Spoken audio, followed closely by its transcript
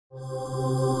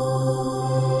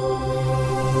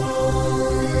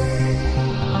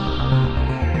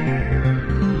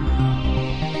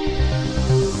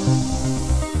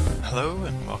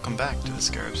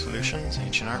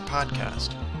Art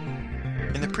Podcast.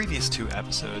 In the previous two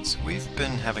episodes, we've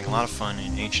been having a lot of fun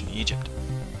in ancient Egypt.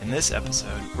 In this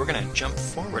episode, we're going to jump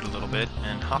forward a little bit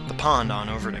and hop the pond on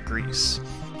over to Greece.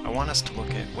 I want us to look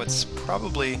at what's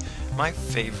probably my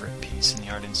favorite piece in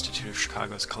the Art Institute of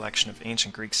Chicago's collection of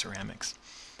ancient Greek ceramics.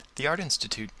 The Art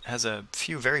Institute has a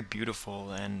few very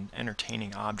beautiful and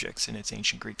entertaining objects in its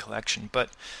ancient Greek collection,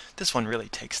 but this one really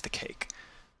takes the cake.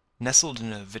 Nestled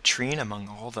in a vitrine among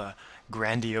all the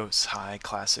grandiose high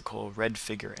classical red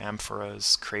figure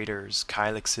amphoras, craters,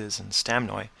 kylixes, and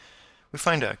stamnoi, we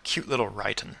find a cute little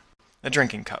rhyton, a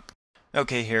drinking cup.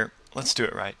 Okay, here, let's do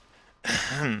it right.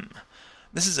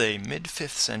 This is a mid-5th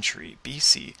century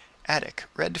BC Attic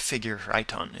red figure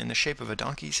rhyton in the shape of a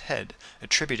donkey's head,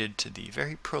 attributed to the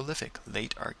very prolific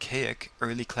late archaic,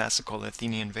 early classical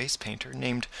Athenian vase painter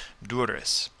named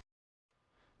Douris.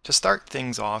 To start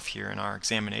things off here in our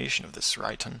examination of this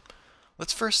rhyton,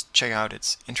 let's first check out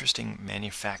its interesting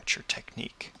manufacture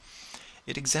technique.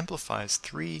 It exemplifies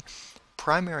three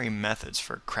primary methods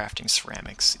for crafting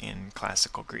ceramics in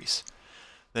classical Greece.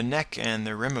 The neck and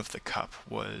the rim of the cup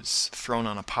was thrown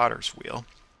on a potter's wheel.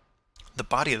 The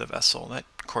body of the vessel, that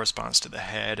corresponds to the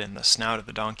head and the snout of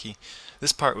the donkey,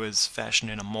 this part was fashioned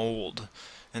in a mold,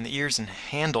 and the ears and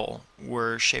handle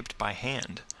were shaped by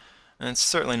hand. And it's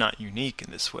certainly not unique in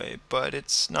this way, but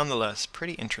it's nonetheless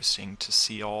pretty interesting to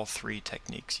see all three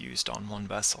techniques used on one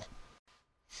vessel.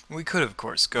 We could, of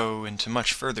course, go into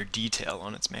much further detail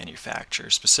on its manufacture,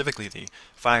 specifically the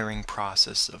firing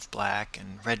process of black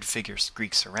and red figure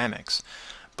Greek ceramics,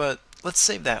 but let's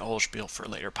save that whole spiel for a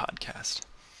later podcast.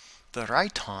 The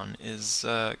rhyton is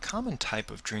a common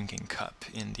type of drinking cup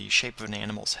in the shape of an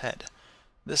animal's head.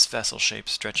 This vessel shape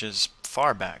stretches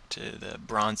far back to the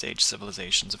Bronze Age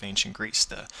civilizations of ancient Greece,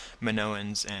 the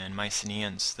Minoans and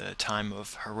Mycenaeans, the time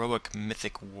of heroic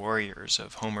mythic warriors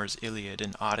of Homer's Iliad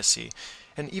and Odyssey,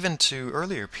 and even to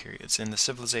earlier periods in the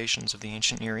civilizations of the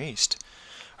ancient Near East.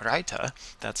 Rhyta,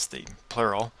 that's the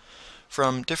plural,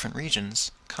 from different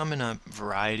regions, come in a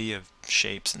variety of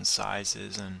shapes and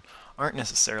sizes and aren't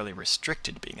necessarily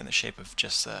restricted to being in the shape of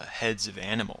just the heads of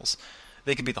animals.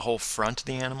 They could be the whole front of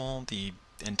the animal, the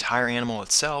entire animal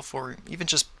itself, or even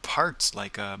just parts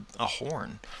like a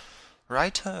horn.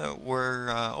 Rhyta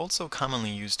were also commonly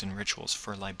used in rituals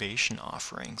for libation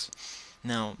offerings.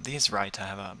 Now, these rhyta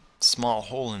have a small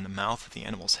hole in the mouth of the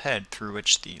animal's head through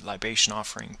which the libation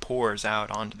offering pours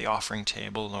out onto the offering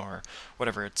table or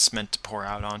whatever it's meant to pour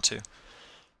out onto.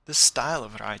 This style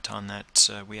of rhyton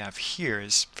that we have here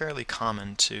is fairly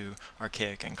common to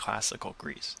archaic and classical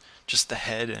Greece, just the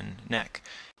head and neck.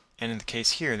 And in the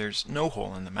case here, there's no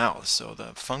hole in the mouth, so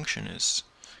the function is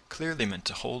clearly meant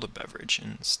to hold a beverage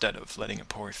instead of letting it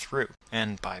pour through.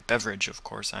 And by beverage, of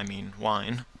course, I mean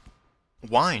wine.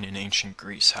 Wine in ancient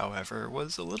Greece, however,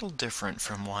 was a little different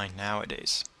from wine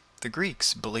nowadays. The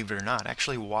Greeks, believe it or not,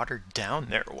 actually watered down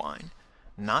their wine.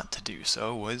 Not to do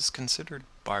so was considered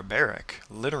barbaric,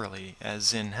 literally,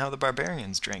 as in how the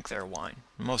barbarians drank their wine,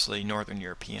 mostly Northern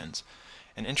Europeans.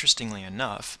 And interestingly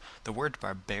enough, the word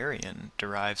barbarian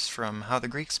derives from how the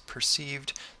Greeks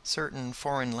perceived certain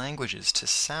foreign languages to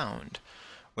sound.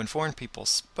 When foreign people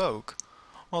spoke,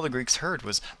 all the Greeks heard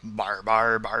was bar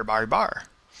bar bar bar bar.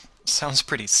 Sounds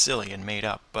pretty silly and made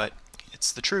up, but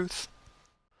it's the truth.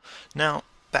 Now,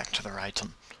 back to the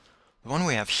rhyton. The one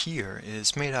we have here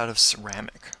is made out of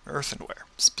ceramic, earthenware,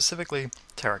 specifically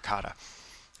terracotta.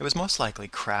 It was most likely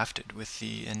crafted with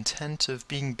the intent of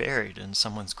being buried in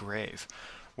someone's grave,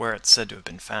 where it's said to have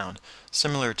been found,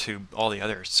 similar to all the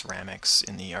other ceramics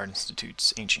in the Art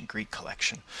Institute's ancient Greek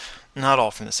collection. Not all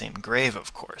from the same grave,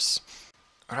 of course.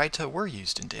 Rhyta were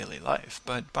used in daily life,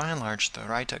 but by and large the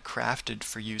rhyta crafted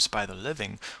for use by the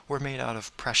living were made out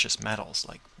of precious metals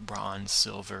like bronze,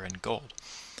 silver, and gold.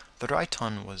 The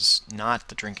rhyton was not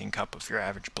the drinking cup of your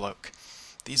average bloke.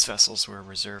 These vessels were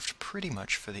reserved pretty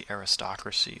much for the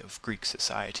aristocracy of Greek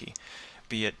society,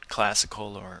 be it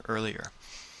classical or earlier.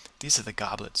 These are the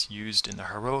goblets used in the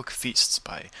heroic feasts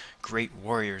by great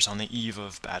warriors on the eve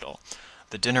of battle,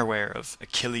 the dinnerware of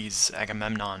Achilles,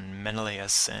 Agamemnon,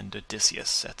 Menelaus, and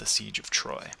Odysseus at the siege of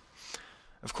Troy.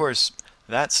 Of course,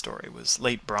 that story was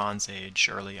late Bronze Age,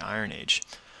 early Iron Age.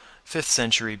 5th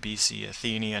century BC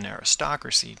Athenian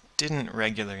aristocracy didn't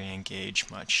regularly engage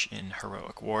much in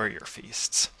heroic warrior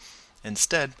feasts.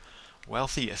 Instead,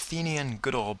 wealthy Athenian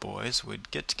good old boys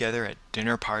would get together at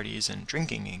dinner parties and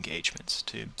drinking engagements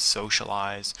to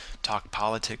socialize, talk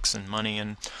politics and money,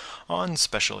 and on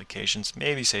special occasions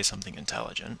maybe say something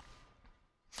intelligent.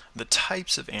 The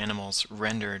types of animals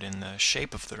rendered in the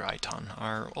shape of the rhyton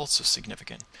are also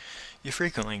significant. You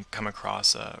frequently come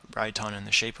across a rhyton in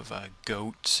the shape of a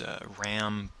goat, a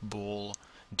ram, bull,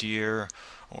 deer,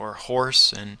 or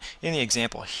horse, and in the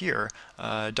example here,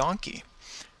 a donkey.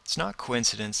 It's not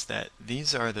coincidence that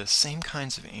these are the same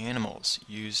kinds of animals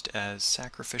used as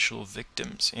sacrificial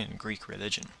victims in Greek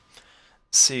religion.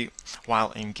 See,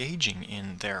 while engaging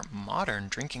in their modern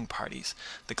drinking parties,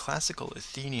 the classical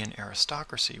Athenian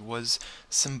aristocracy was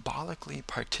symbolically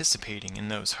participating in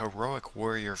those heroic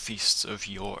warrior feasts of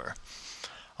yore.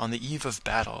 On the eve of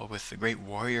battle, with the great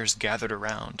warriors gathered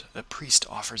around, a priest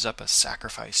offers up a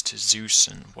sacrifice to Zeus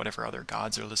and whatever other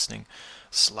gods are listening,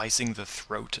 slicing the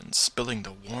throat and spilling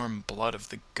the warm blood of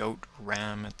the goat,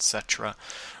 ram, etc.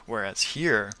 Whereas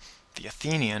here, the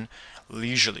Athenian,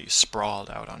 leisurely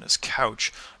sprawled out on his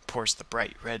couch, pours the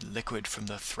bright red liquid from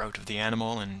the throat of the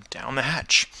animal and down the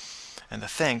hatch, and the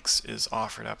thanks is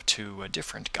offered up to a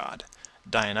different god,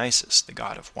 Dionysus, the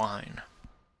god of wine.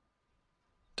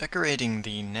 Decorating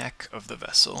the neck of the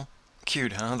vessel.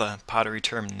 Cute, huh? The pottery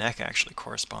term neck actually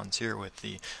corresponds here with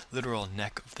the literal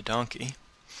neck of the donkey.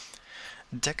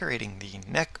 Decorating the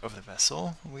neck of the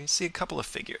vessel, we see a couple of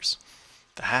figures.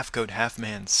 The half-goat,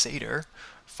 half-man satyr,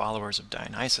 followers of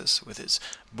Dionysus, with his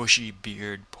bushy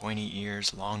beard, pointy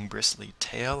ears, long bristly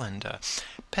tail, and a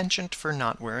penchant for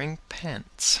not wearing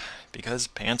pants, because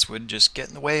pants would just get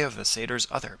in the way of the satyr's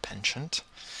other penchant.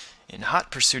 In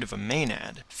hot pursuit of a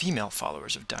maenad, female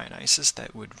followers of Dionysus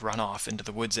that would run off into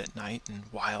the woods at night in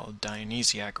wild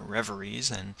Dionysiac reveries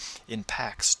and in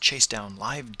packs chase down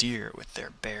live deer with their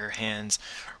bare hands,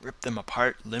 rip them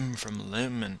apart limb from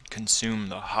limb, and consume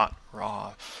the hot,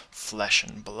 raw flesh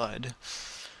and blood.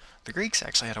 The Greeks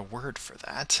actually had a word for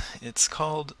that. It's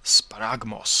called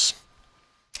sparagmos.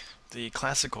 The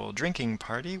classical drinking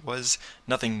party was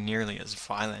nothing nearly as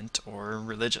violent, or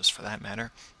religious for that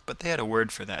matter, but they had a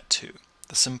word for that too,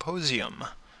 the symposium.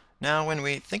 Now, when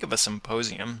we think of a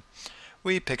symposium,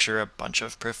 we picture a bunch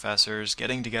of professors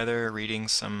getting together, reading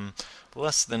some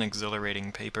less than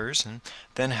exhilarating papers, and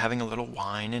then having a little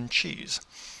wine and cheese.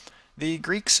 The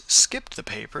Greeks skipped the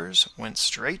papers, went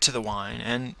straight to the wine,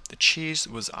 and the cheese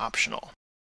was optional.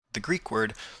 The Greek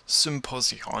word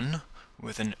symposion,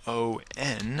 with an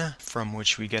O-N, from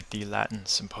which we get the Latin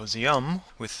symposium,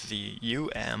 with the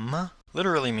U-M,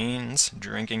 literally means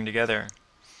drinking together.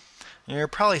 You're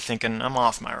probably thinking I'm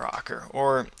off my rocker,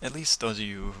 or at least those of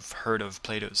you who've heard of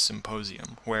Plato's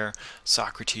Symposium, where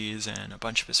Socrates and a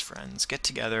bunch of his friends get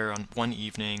together on one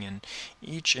evening and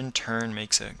each in turn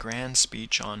makes a grand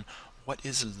speech on what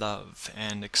is love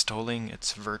and extolling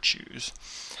its virtues.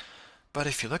 But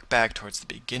if you look back towards the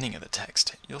beginning of the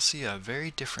text, you'll see a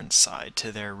very different side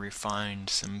to their refined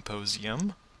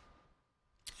symposium.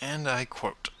 And I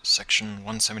quote section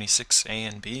 176a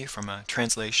and b from a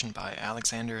translation by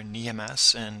Alexander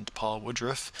Niehamas and Paul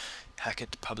Woodruff,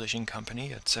 Hackett Publishing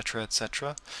Company, etc.,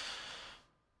 etc.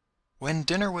 When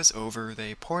dinner was over,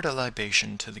 they poured a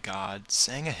libation to the god,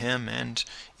 sang a hymn, and,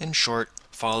 in short,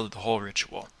 followed the whole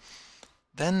ritual.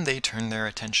 Then they turned their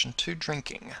attention to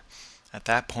drinking. At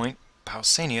that point,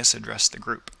 Pausanias addressed the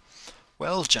group.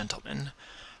 "Well, gentlemen,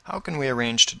 how can we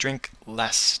arrange to drink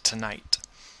less tonight?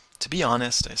 To be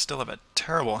honest, I still have a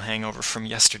terrible hangover from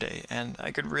yesterday, and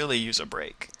I could really use a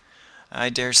break.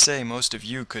 I dare say most of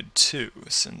you could too,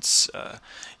 since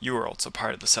you are also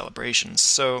part of the celebrations,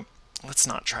 so let's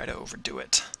not try to overdo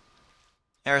it."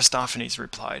 Aristophanes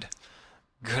replied,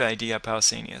 "Good idea,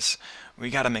 Pausanias.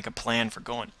 We gotta make a plan for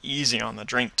going easy on the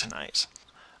drink tonight.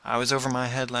 I was over my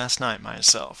head last night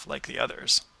myself, like the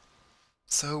others."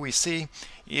 So we see,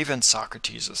 even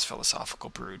Socrates' philosophical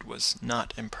brood was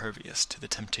not impervious to the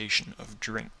temptation of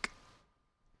drink.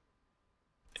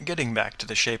 Getting back to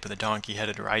the shape of the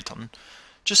donkey-headed raiton,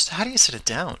 just how do you sit it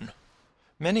down?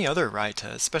 Many other raita,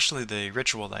 especially the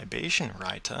ritual libation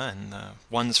raita and the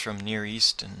ones from Near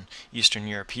East and Eastern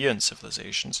European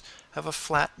civilizations, have a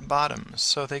flat bottom,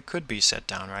 so they could be set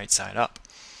down right side up.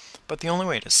 But the only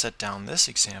way to set down this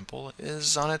example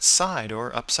is on its side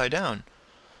or upside down.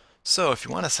 So if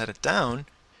you want to set it down,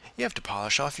 you have to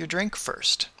polish off your drink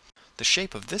first. The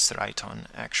shape of this raiton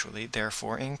actually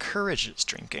therefore encourages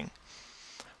drinking.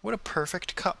 What a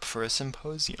perfect cup for a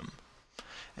symposium.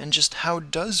 And just how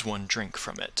does one drink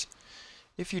from it?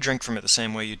 If you drink from it the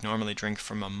same way you'd normally drink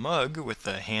from a mug with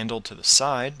the handle to the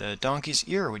side, the donkey's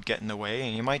ear would get in the way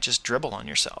and you might just dribble on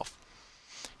yourself.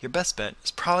 Your best bet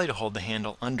is probably to hold the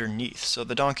handle underneath so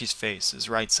the donkey's face is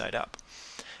right side up.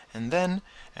 And then,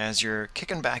 as you're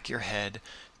kicking back your head,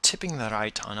 tipping the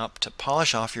raiton up to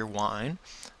polish off your wine,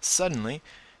 suddenly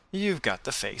you've got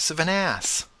the face of an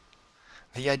ass.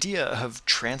 The idea of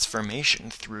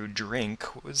transformation through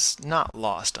drink was not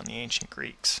lost on the ancient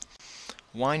Greeks.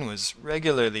 wine was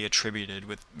regularly attributed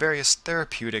with various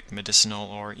therapeutic, medicinal,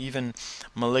 or even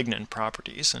malignant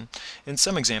properties, and in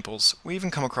some examples, we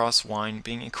even come across wine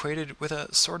being equated with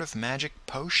a sort of magic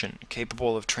potion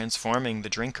capable of transforming the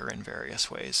drinker in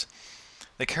various ways.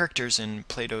 The characters in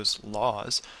Plato's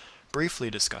Laws briefly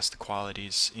discuss the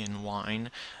qualities in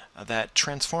wine that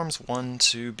transforms one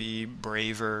to be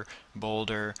braver,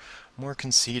 bolder, more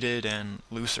conceited, and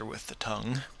looser with the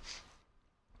tongue.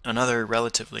 Another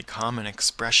relatively common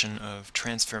expression of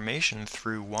transformation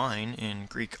through wine in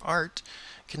Greek art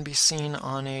can be seen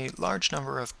on a large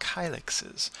number of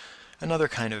kylixes, another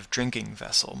kind of drinking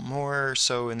vessel, more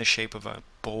so in the shape of a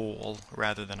bowl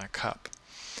rather than a cup.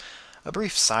 A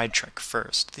brief sidetrack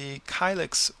first. The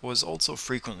kylix was also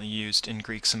frequently used in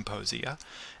Greek symposia,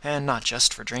 and not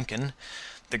just for drinking.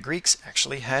 The Greeks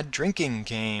actually had drinking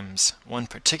games. One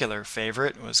particular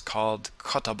favorite was called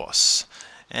kotabos,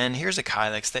 and here's a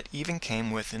kylix that even came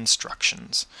with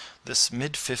instructions. This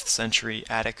mid-5th century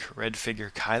Attic red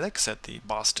figure kylix at the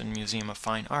Boston Museum of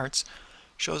Fine Arts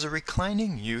shows a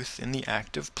reclining youth in the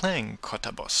act of playing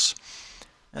kotabos.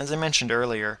 As I mentioned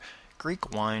earlier,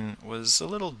 Greek wine was a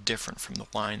little different from the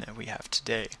wine that we have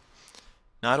today.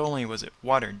 Not only was it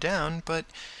watered down, but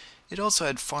it also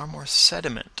had far more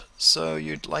sediment, so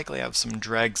you'd likely have some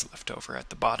dregs left over at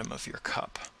the bottom of your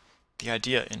cup. The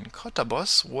idea in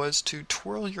kotabos was to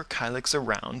twirl your kylix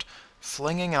around,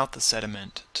 flinging out the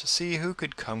sediment to see who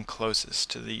could come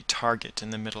closest to the target in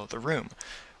the middle of the room,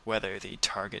 whether the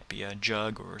target be a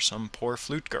jug or some poor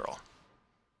flute girl.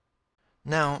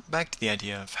 Now, back to the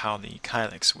idea of how the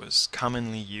kylix was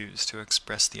commonly used to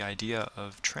express the idea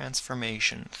of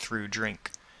transformation through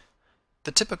drink.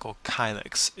 The typical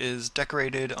kylix is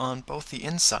decorated on both the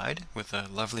inside with a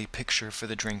lovely picture for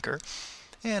the drinker,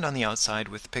 and on the outside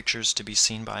with pictures to be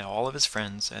seen by all of his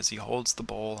friends as he holds the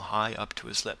bowl high up to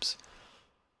his lips.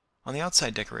 On the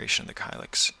outside decoration of the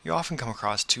kylix, you often come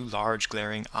across two large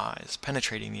glaring eyes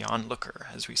penetrating the onlooker,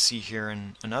 as we see here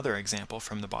in another example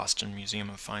from the Boston Museum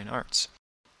of Fine Arts.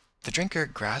 The drinker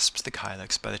grasps the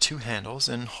kylix by the two handles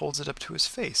and holds it up to his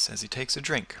face as he takes a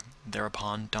drink,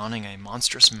 thereupon donning a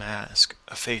monstrous mask,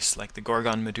 a face like the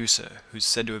Gorgon Medusa, who's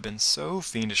said to have been so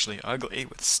fiendishly ugly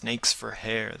with snakes for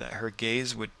hair that her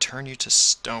gaze would turn you to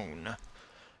stone.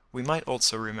 We might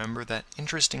also remember that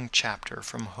interesting chapter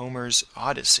from Homer's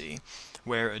Odyssey,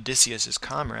 where Odysseus's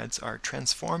comrades are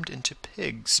transformed into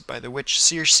pigs by the witch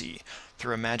Circe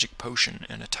through a magic potion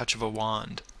and a touch of a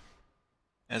wand.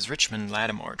 As Richmond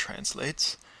Lattimore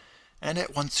translates, "And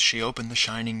at once she opened the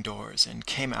shining doors, and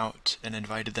came out, and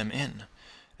invited them in,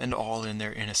 and all in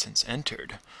their innocence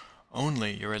entered.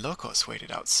 Only Eurylochus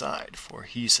waited outside, for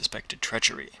he suspected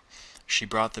treachery. She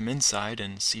brought them inside,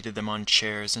 and seated them on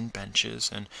chairs and benches,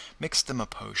 and mixed them a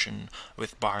potion,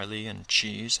 with barley and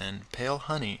cheese, and pale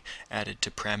honey added to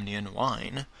Pramnian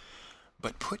wine,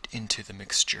 but put into the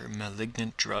mixture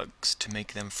malignant drugs, to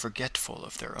make them forgetful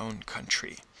of their own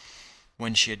country.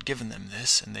 When she had given them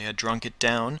this, and they had drunk it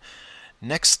down,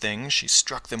 next thing she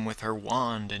struck them with her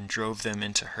wand, and drove them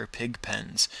into her pig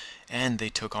pens, and they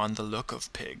took on the look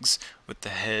of pigs, with the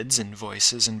heads and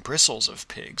voices and bristles of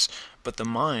pigs, but the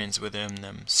minds within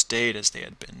them stayed as they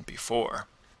had been before."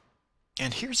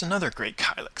 And here's another great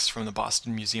kylix from the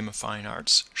Boston Museum of Fine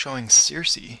Arts, showing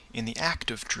Circe in the act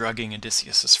of drugging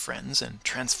Odysseus's friends and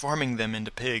transforming them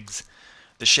into pigs.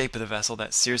 The shape of the vessel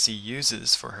that Circe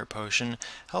uses for her potion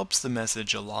helps the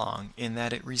message along in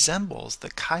that it resembles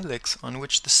the kylix on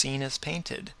which the scene is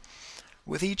painted.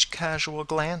 With each casual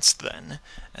glance, then,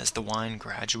 as the wine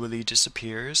gradually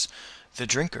disappears, the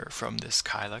drinker from this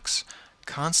kylix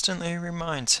constantly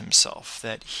reminds himself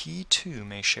that he too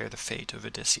may share the fate of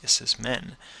Odysseus's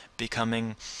men,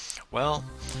 becoming, well,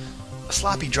 a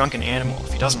sloppy drunken animal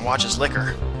if he doesn't watch his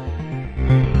liquor.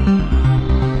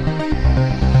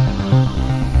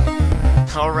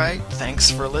 Alright, thanks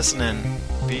for listening.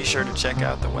 Be sure to check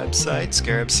out the website,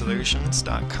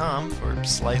 scarabsolutions.com, for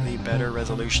slightly better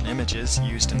resolution images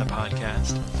used in the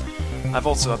podcast. I've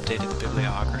also updated the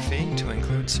bibliography to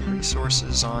include some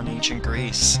resources on ancient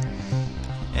Greece.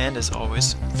 And as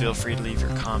always, feel free to leave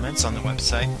your comments on the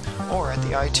website or at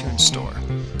the iTunes Store.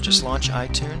 Just launch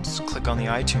iTunes, click on the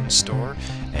iTunes Store,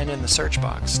 and in the search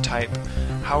box type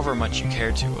however much you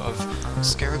care to of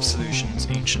Scarab Solutions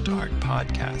Ancient Art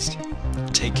Podcast.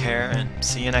 Take care and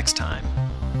see you next time.